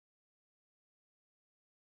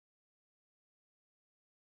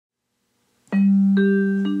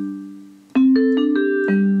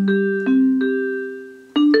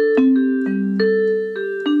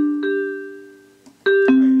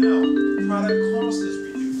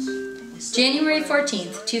January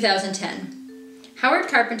 14th, 2010. Howard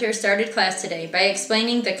Carpenter started class today by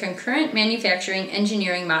explaining the concurrent manufacturing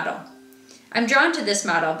engineering model. I'm drawn to this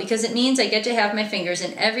model because it means I get to have my fingers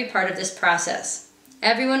in every part of this process.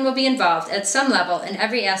 Everyone will be involved at some level in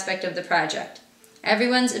every aspect of the project.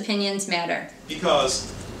 Everyone's opinions matter.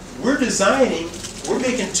 Because we're designing, we're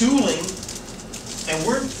making tooling, and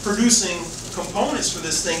we're producing components for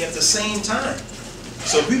this thing at the same time.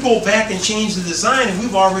 So if we go back and change the design and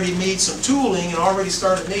we've already made some tooling and already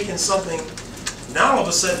started making something, now all of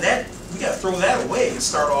a sudden we got to throw that away and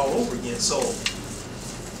start all over again. So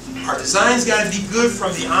our design's got to be good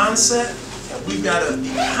from the onset, and we've got to be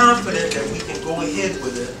confident that we can go ahead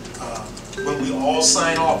with it when we all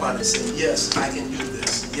sign off on it and say, yes, I can do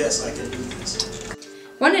this. Yes, I can do this.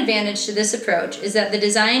 One advantage to this approach is that the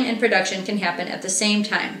design and production can happen at the same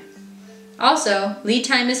time. Also, lead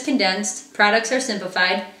time is condensed, products are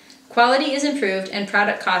simplified, quality is improved, and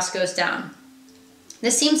product cost goes down.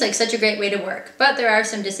 This seems like such a great way to work, but there are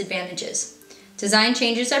some disadvantages. Design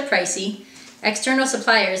changes are pricey, external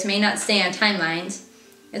suppliers may not stay on timelines,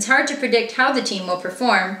 it's hard to predict how the team will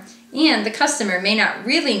perform, and the customer may not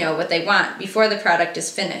really know what they want before the product is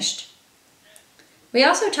finished. We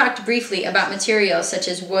also talked briefly about materials such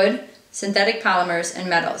as wood, synthetic polymers, and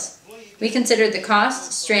metals. We considered the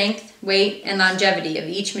cost, strength, weight, and longevity of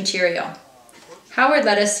each material. Howard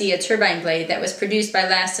let us see a turbine blade that was produced by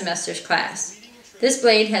last semester's class. This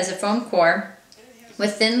blade has a foam core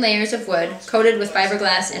with thin layers of wood coated with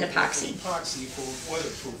fiberglass and epoxy.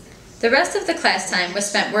 The rest of the class time was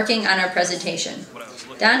spent working on our presentation.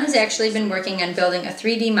 Don has actually been working on building a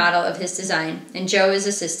 3D model of his design, and Joe is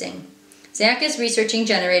assisting. Zach is researching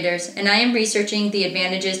generators, and I am researching the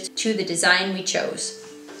advantages to the design we chose.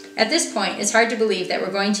 At this point, it's hard to believe that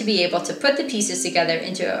we're going to be able to put the pieces together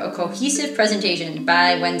into a cohesive presentation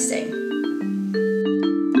by Wednesday.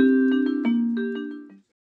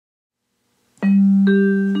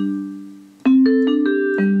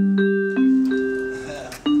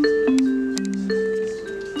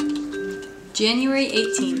 January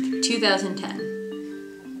 18th, 2010.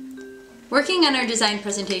 Working on our design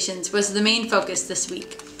presentations was the main focus this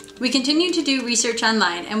week. We continued to do research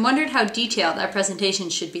online and wondered how detailed our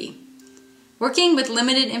presentations should be. Working with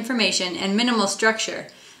limited information and minimal structure,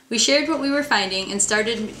 we shared what we were finding and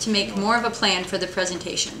started to make more of a plan for the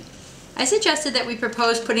presentation. I suggested that we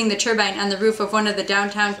propose putting the turbine on the roof of one of the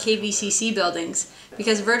downtown KVCC buildings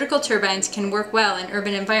because vertical turbines can work well in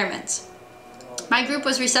urban environments. My group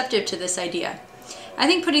was receptive to this idea. I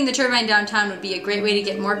think putting the turbine downtown would be a great way to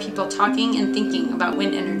get more people talking and thinking about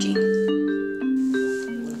wind energy.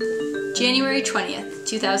 January 20th,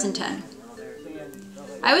 2010.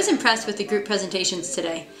 I was impressed with the group presentations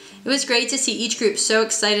today. It was great to see each group so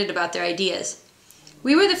excited about their ideas.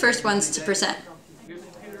 We were the first ones to present.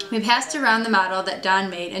 We passed around the model that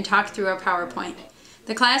Don made and talked through our PowerPoint.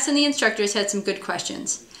 The class and the instructors had some good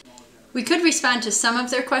questions. We could respond to some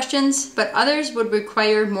of their questions, but others would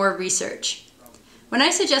require more research. When I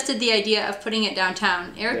suggested the idea of putting it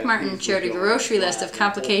downtown, Eric Martin shared a grocery list of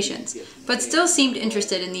complications, but still seemed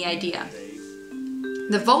interested in the idea.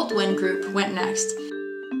 The Volt Wind group went next.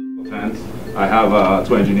 I have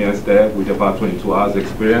 2 engineers there with about 22 hours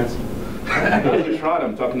experience. And the shroud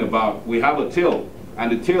I'm talking about, we have a tail,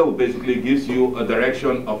 and the tail basically gives you a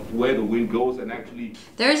direction of where the wind goes and actually...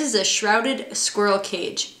 Theirs is a shrouded squirrel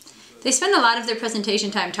cage. They spent a lot of their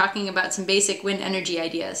presentation time talking about some basic wind energy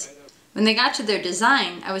ideas. When they got to their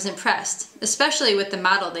design, I was impressed, especially with the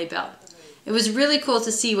model they built. It was really cool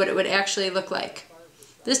to see what it would actually look like.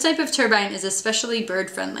 This type of turbine is especially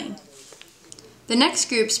bird-friendly. The next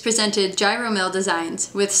groups presented gyro mill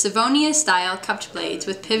designs with Savonia-style cupped blades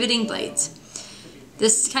with pivoting blades.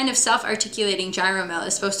 This kind of self-articulating gyro mill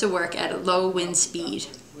is supposed to work at a low wind speed.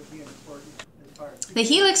 The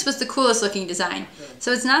Helix was the coolest looking design,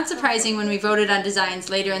 so it's not surprising when we voted on designs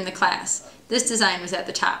later in the class. This design was at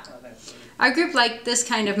the top. Our group liked this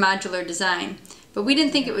kind of modular design, but we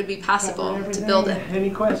didn't think it would be possible to build it. Any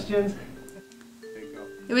questions?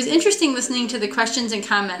 It was interesting listening to the questions and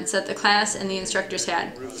comments that the class and the instructors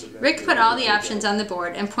had. Rick put all the options on the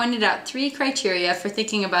board and pointed out 3 criteria for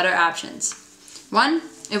thinking about our options. 1,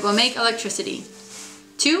 it will make electricity.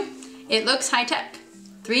 2, it looks high-tech.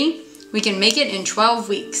 3, we can make it in 12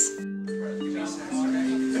 weeks.